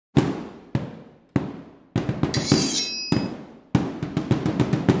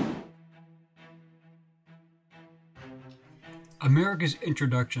America's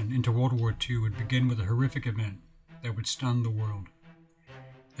introduction into World War II would begin with a horrific event that would stun the world.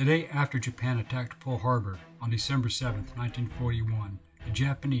 The day after Japan attacked Pearl Harbor on December 7, 1941, the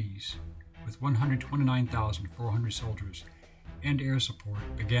Japanese, with 129,400 soldiers and air support,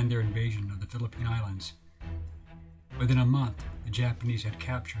 began their invasion of the Philippine Islands. Within a month, the Japanese had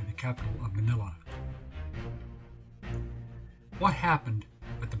captured the capital of Manila. What happened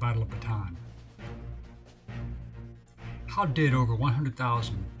at the Battle of Bataan? How did over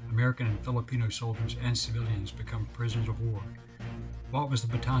 100,000 American and Filipino soldiers and civilians become prisoners of war? What was the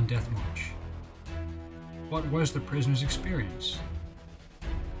Bataan Death March? What was the prisoners' experience?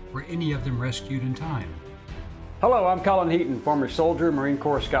 Were any of them rescued in time? Hello, I'm Colin Heaton, former soldier, Marine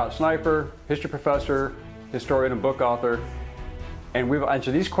Corps scout sniper, history professor, historian and book author, and we will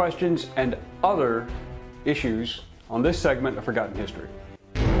answer these questions and other issues on this segment of Forgotten History.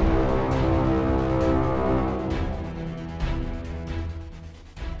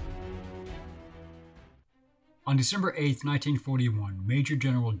 On December 8, 1941, Major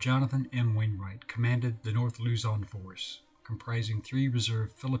General Jonathan M. Wainwright commanded the North Luzon Force, comprising 3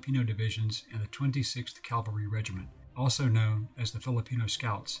 reserve Filipino divisions and the 26th Cavalry Regiment, also known as the Filipino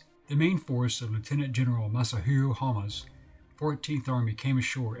Scouts. The main force of Lieutenant General Masahiro Hama's 14th Army came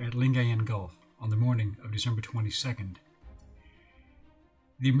ashore at Lingayen Gulf on the morning of December 22nd.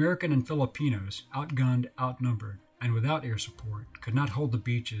 The American and Filipinos, outgunned, outnumbered, and without air support, could not hold the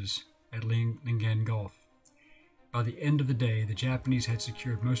beaches at Lingayen Gulf. By the end of the day, the Japanese had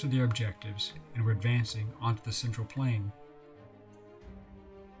secured most of their objectives and were advancing onto the Central Plain.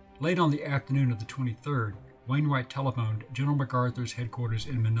 Late on the afternoon of the 23rd, Wainwright telephoned General MacArthur's headquarters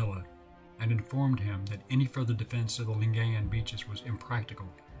in Manila and informed him that any further defense of the Lingayen beaches was impractical.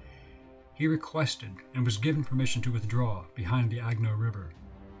 He requested and was given permission to withdraw behind the Agno River.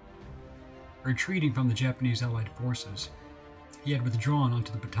 Retreating from the Japanese Allied forces, he had withdrawn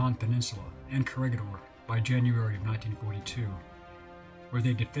onto the Bataan Peninsula and Corregidor by January of 1942, where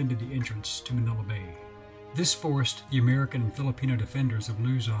they defended the entrance to Manila Bay. This forced the American and Filipino defenders of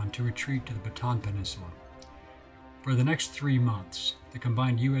Luzon to retreat to the Bataan Peninsula. For the next 3 months, the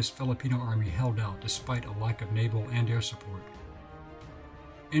combined U.S.-Filipino Army held out despite a lack of naval and air support.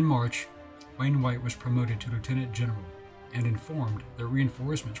 In March, Wainwright was promoted to Lieutenant General and informed that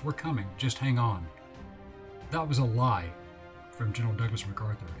reinforcements were coming, just hang on. That was a lie from General Douglas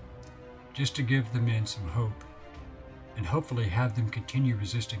MacArthur, just to give the men some hope, and hopefully have them continue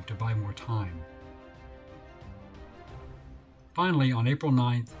resisting to buy more time. Finally, on April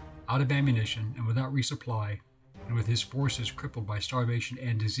 9th, out of ammunition and without resupply, and with his forces crippled by starvation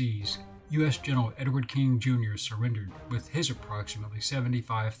and disease, U.S. General Edward King Jr. surrendered with his approximately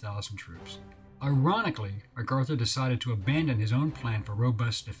 75,000 troops. Ironically, MacArthur decided to abandon his own plan for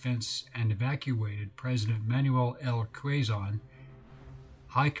robust defense and evacuated President Manuel L. Quezon,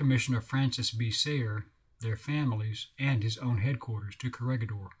 High Commissioner Francis B. Sayre, their families, and his own headquarters to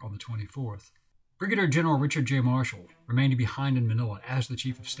Corregidor on the 24th. Brigadier General Richard J. Marshall remained behind in Manila as the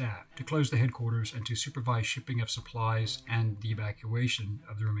Chief of Staff to close the headquarters and to supervise shipping of supplies and the evacuation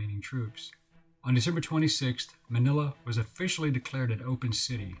of the remaining troops. On December 26th, Manila was officially declared an open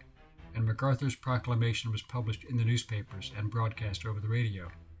city, and MacArthur's proclamation was published in the newspapers and broadcast over the radio.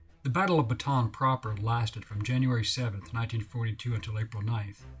 The Battle of Bataan proper lasted from January 7, 1942 until April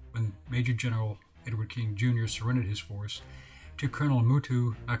 9th, when Major General Edward King Jr. surrendered his force to Colonel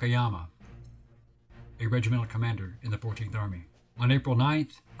Mutu Nakayama, a regimental commander in the 14th Army. On April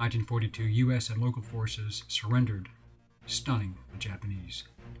 9th, 1942, U.S. and local forces surrendered, stunning the Japanese.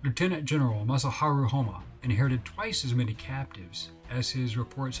 Lieutenant General Masaharu Hama inherited twice as many captives as his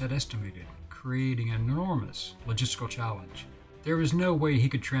reports had estimated, creating an enormous logistical challenge. There was no way he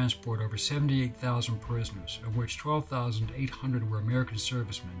could transport over 78,000 prisoners, of which 12,800 were American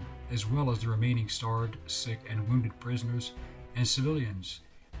servicemen, as well as the remaining starved, sick, and wounded prisoners and civilians,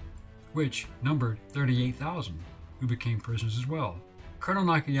 which numbered 38,000, who became prisoners as well. Colonel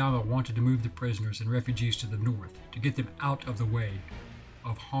Nakayama wanted to move the prisoners and refugees to the north to get them out of the way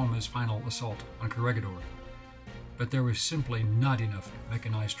of Hama's final assault on Corregidor, but there was simply not enough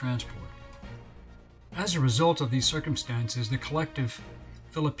mechanized transport. As a result of these circumstances, the collective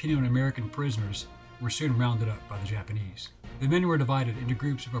Filipino and American prisoners were soon rounded up by the Japanese. The men were divided into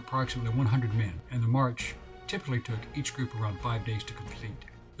groups of approximately 100 men, and the march typically took each group around 5 days to complete.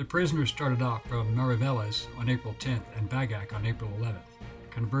 The prisoners started off from Mariveles on April 10th and Bagac on April 11th,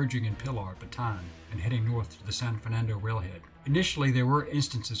 converging in Pilar, Bataan, and heading north to the San Fernando railhead. Initially, there were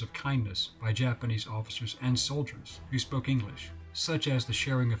instances of kindness by Japanese officers and soldiers who spoke English, such as the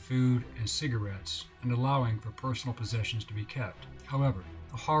sharing of food and cigarettes and allowing for personal possessions to be kept. However,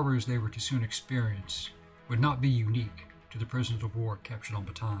 the horrors they were to soon experience would not be unique to the prisoners of war captured on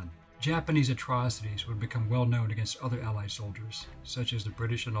Bataan. Japanese atrocities would become well known against other Allied soldiers, such as the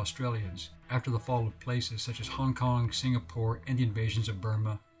British and Australians, after the fall of places such as Hong Kong, Singapore, and the invasions of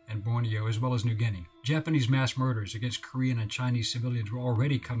Burma and Borneo, as well as New Guinea. Japanese mass murders against Korean and Chinese civilians were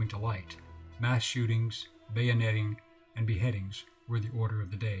already coming to light. Mass shootings, bayoneting, and beheadings were the order of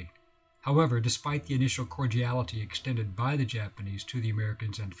the day. However, despite the initial cordiality extended by the Japanese to the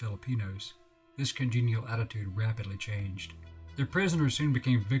Americans and Filipinos, this congenial attitude rapidly changed. Their prisoners soon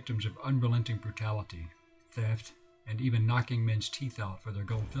became victims of unrelenting brutality, theft, and even knocking men's teeth out for their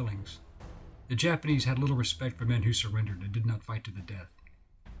gold fillings. The Japanese had little respect for men who surrendered and did not fight to the death.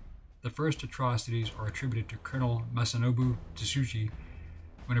 The first atrocities are attributed to Colonel Masanobu Tsuji,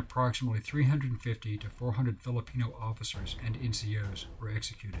 when approximately 350 to 400 Filipino officers and NCOs were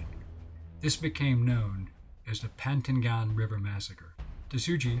executed. This became known as the Pantingan River Massacre.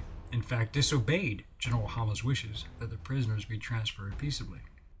 Tsuji, in fact, disobeyed General Hama's wishes that the prisoners be transferred peaceably.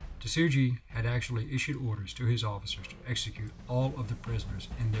 Tsuji had actually issued orders to his officers to execute all of the prisoners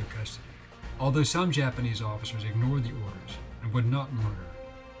in their custody. Although some Japanese officers ignored the orders and would not murder,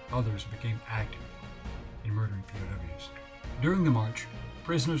 others became active in murdering POWs. During the march,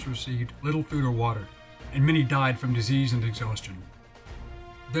 prisoners received little food or water, and many died from disease and exhaustion.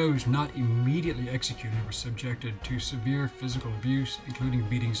 Those not immediately executed were subjected to severe physical abuse, including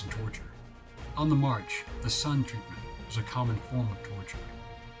beatings and torture. On the march, the sun treatment was a common form of torture.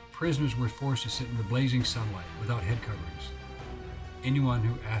 Prisoners were forced to sit in the blazing sunlight without head coverings. Anyone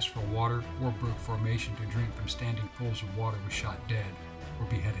who asked for water or broke formation to drink from standing pools of water was shot dead or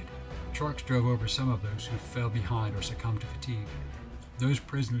beheaded. Trucks drove over some of those who fell behind or succumbed to fatigue. Those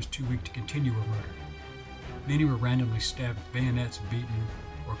prisoners too weak to continue were murdered. Many were randomly stabbed with bayonets, beaten,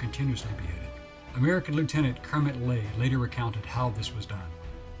 or continuously beheaded. American Lieutenant Kermit Lay later recounted how this was done.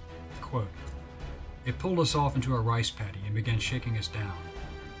 Quote, "It pulled us off into a rice paddy and began shaking us down.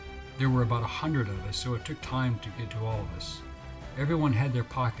 There were about 100 of us, so it took time to get to all of us. Everyone had their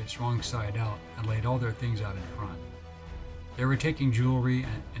pockets wrong side out and laid all their things out in front. They were taking jewelry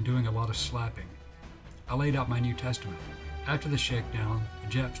and doing a lot of slapping. I laid out my New Testament. After the shakedown, the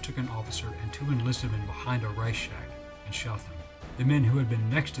Japs took an officer and 2 enlisted men behind a rice shack and shot them. The men who had been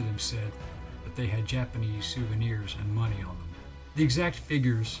next to them said that they had Japanese souvenirs and money on them." The exact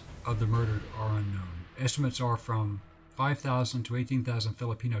figures of the murdered are unknown. Estimates are from 5,000 to 18,000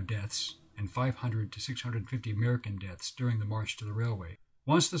 Filipino deaths and 500 to 650 American deaths during the march to the railway.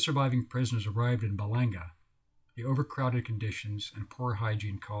 Once the surviving prisoners arrived in Balanga, the overcrowded conditions and poor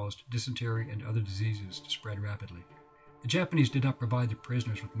hygiene caused dysentery and other diseases to spread rapidly. The Japanese did not provide the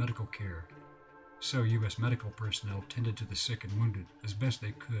prisoners with medical care, so U.S. medical personnel tended to the sick and wounded as best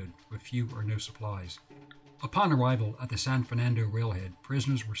they could with few or no supplies. Upon arrival at the San Fernando railhead,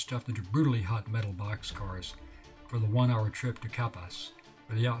 prisoners were stuffed into brutally hot metal boxcars for the 1-hour trip to Capas,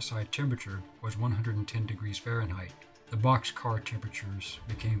 where the outside temperature was 110 degrees Fahrenheit. The boxcar temperatures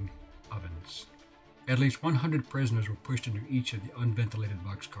became ovens. At least 100 prisoners were pushed into each of the unventilated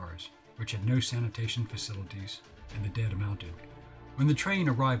boxcars, which had no sanitation facilities, and the dead amounted. When the train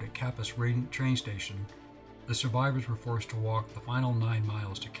arrived at Capas train station, the survivors were forced to walk the final 9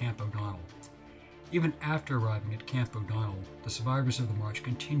 miles to Camp O'Donnell. Even after arriving at Camp O'Donnell, the survivors of the march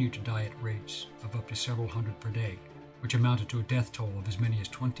continued to die at rates of up to several hundred per day, which amounted to a death toll of as many as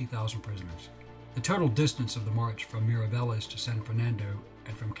 20,000 prisoners. The total distance of the march from Mariveles to San Fernando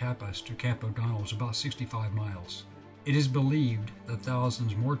and from Capas to Camp O'Donnell is about 65 miles. It is believed that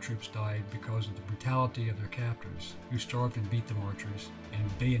thousands more troops died because of the brutality of their captors, who starved and beat the marchers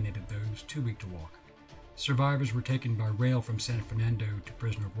and bayoneted those too weak to walk. Survivors were taken by rail from San Fernando to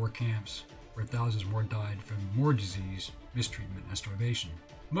prisoner of war camps, where thousands more died from more disease, mistreatment, and starvation.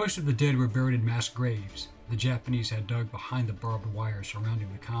 Most of the dead were buried in mass graves the Japanese had dug behind the barbed wire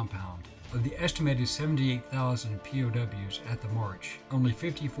surrounding the compound. Of the estimated 78,000 POWs at the march, only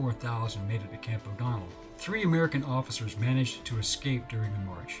 54,000 made it to Camp O'Donnell. 3 American officers managed to escape during the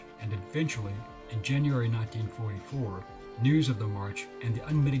march, and eventually, in January 1944, news of the march and the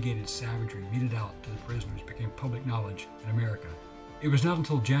unmitigated savagery meted out to the prisoners became public knowledge in America. It was not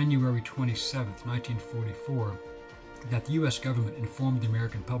until January 27, 1944, that the U.S. government informed the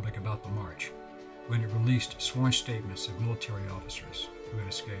American public about the march, when it released sworn statements of military officers who had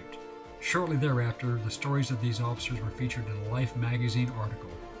escaped. Shortly thereafter, the stories of these officers were featured in a Life magazine article.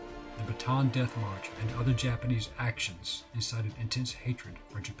 The Bataan Death March and other Japanese actions incited intense hatred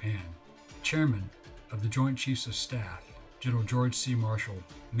for Japan. Chairman of the Joint Chiefs of Staff, General George C. Marshall,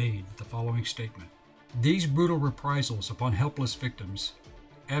 made the following statement: "These brutal reprisals upon helpless victims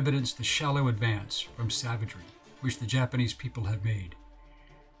evidence the shallow advance from savagery which the Japanese people have made.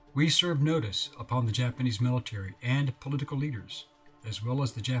 We serve notice upon the Japanese military and political leaders, as well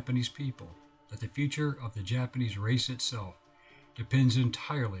as the Japanese people, that the future of the Japanese race itself depends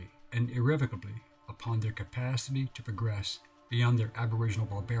entirely and irrevocably upon their capacity to progress beyond their aboriginal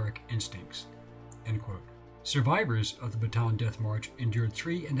barbaric instincts." End quote. Survivors of the Bataan Death March endured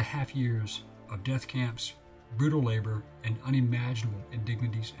 3.5 years of death camps, brutal labor, and unimaginable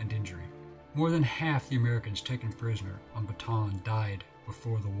indignities and injury. More than half the Americans taken prisoner on Bataan died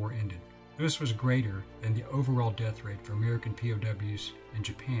before the war ended. This was greater than the overall death rate for American POWs in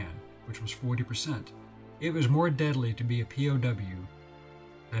Japan, which was 40%. It was more deadly to be a POW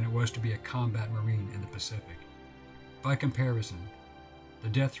than it was to be a combat Marine in the Pacific. By comparison, the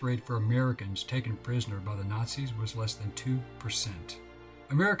death rate for Americans taken prisoner by the Nazis was less than 2%.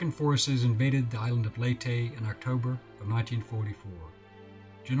 American forces invaded the island of Leyte in October of 1944.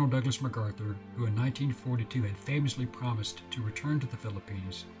 General Douglas MacArthur, who in 1942 had famously promised to return to the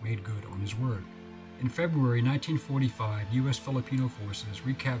Philippines, made good on his word. In February 1945, U.S. Filipino forces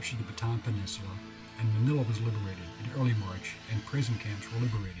recaptured the Bataan Peninsula, and Manila was liberated in early March, and prison camps were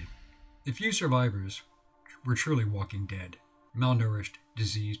liberated. The few survivors were truly walking dead, malnourished,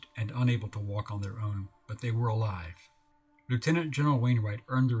 diseased, and unable to walk on their own, but they were alive. Lieutenant General Wainwright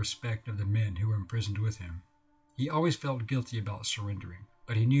earned the respect of the men who were imprisoned with him. He always felt guilty about surrendering,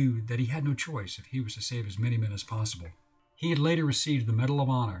 but he knew that he had no choice if he was to save as many men as possible. He had later received the Medal of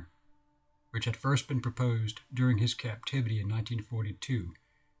Honor, which had first been proposed during his captivity in 1942,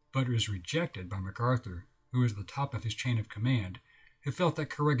 but was rejected by MacArthur, who was at the top of his chain of command, who felt that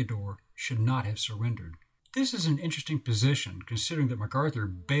Corregidor should not have surrendered. This is an interesting position, considering that MacArthur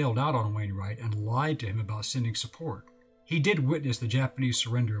bailed out on Wainwright and lied to him about sending support. He did witness the Japanese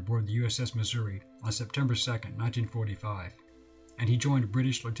surrender aboard the USS Missouri on September 2, 1945, and he joined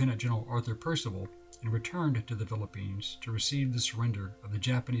British Lieutenant General Arthur Percival and returned to the Philippines to receive the surrender of the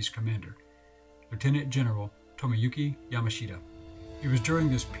Japanese commander, Lieutenant General Tomoyuki Yamashita. It was during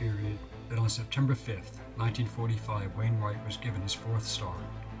this period that on September 5, 1945, Wainwright was given his 4th star.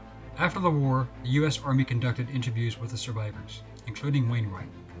 After the war, the U.S. Army conducted interviews with the survivors, including Wainwright,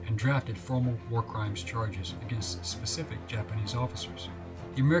 and drafted formal war crimes charges against specific Japanese officers.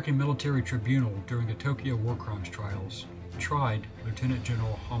 The American Military Tribunal during the Tokyo War Crimes trials tried Lieutenant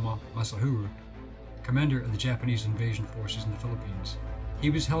General Hama Masahiro, commander of the Japanese invasion forces in the Philippines.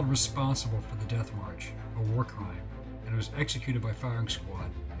 He was held responsible for the Death March, a war crime, and was executed by firing squad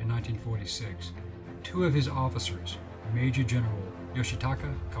in 1946. 2 of his officers, Major General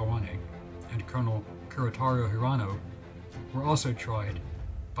Yoshitaka Kawane and Colonel Kurataro Hirano, were also tried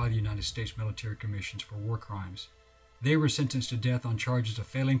by the United States military commissions for war crimes. They were sentenced to death on charges of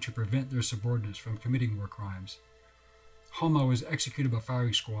failing to prevent their subordinates from committing war crimes. Hama was executed by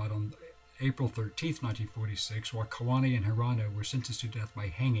firing squad on April 13, 1946, while Kawane and Hirano were sentenced to death by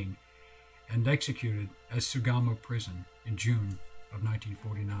hanging and executed at Sugamo Prison in June of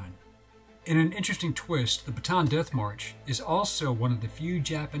 1949. In an interesting twist, the Bataan Death March is also one of the few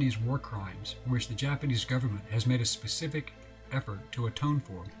Japanese war crimes in which the Japanese government has made a specific effort to atone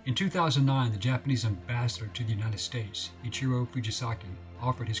for. In 2009, the Japanese ambassador to the United States, Ichiro Fujisaki,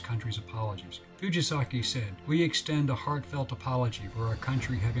 offered his country's apologies. Fujisaki said, "We extend a heartfelt apology for our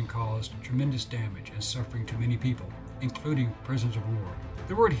country having caused tremendous damage and suffering to many people, including prisoners of war."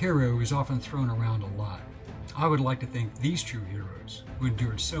 The word hero is often thrown around a lot. I would like to think these true heroes, who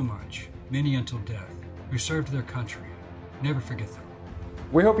endured so much, many until death, who served their country, never forget them.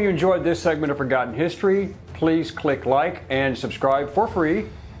 We hope you enjoyed this segment of Forgotten History. Please click like and subscribe for free.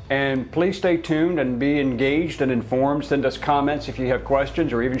 And please stay tuned and be engaged and informed. Send us comments if you have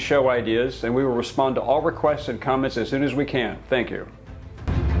questions or even show ideas, and we will respond to all requests and comments as soon as we can. Thank you.